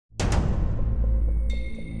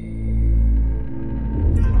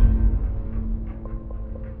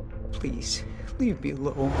Please, leave me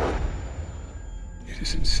alone. It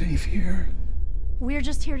isn't safe here. We're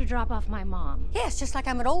just here to drop off my mom. Yeah, it's just like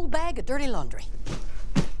I'm an old bag of dirty laundry.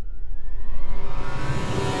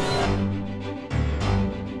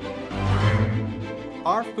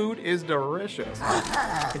 Our food is delicious.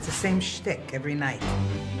 It's the same shtick every night.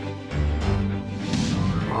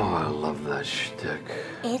 Oh, I love that shtick.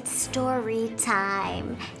 It's story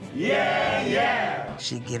time. Yeah, yeah!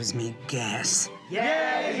 She gives me gas.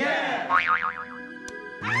 Yeah, yeah!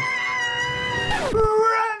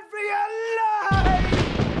 Run for your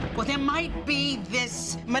life! Well, there might be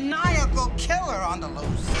this maniacal killer on the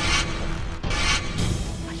loose.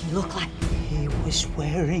 What do you look like? He was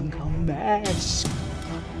wearing a mask.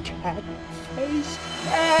 Cat face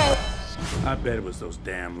mask. I bet it was those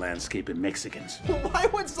damn landscaping Mexicans. Why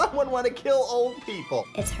would someone want to kill old people?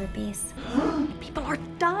 It's herpes. People are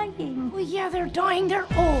dying. Well, yeah, they're dying. They're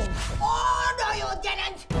old. Oh, no, you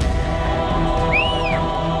didn't!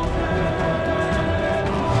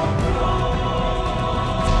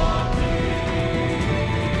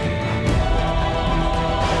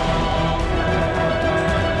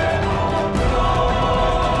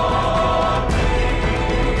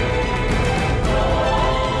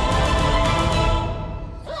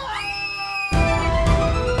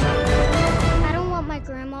 I don't want my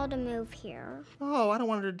grandma to move here. Oh, I don't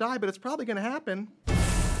want her to die, but it's probably gonna happen.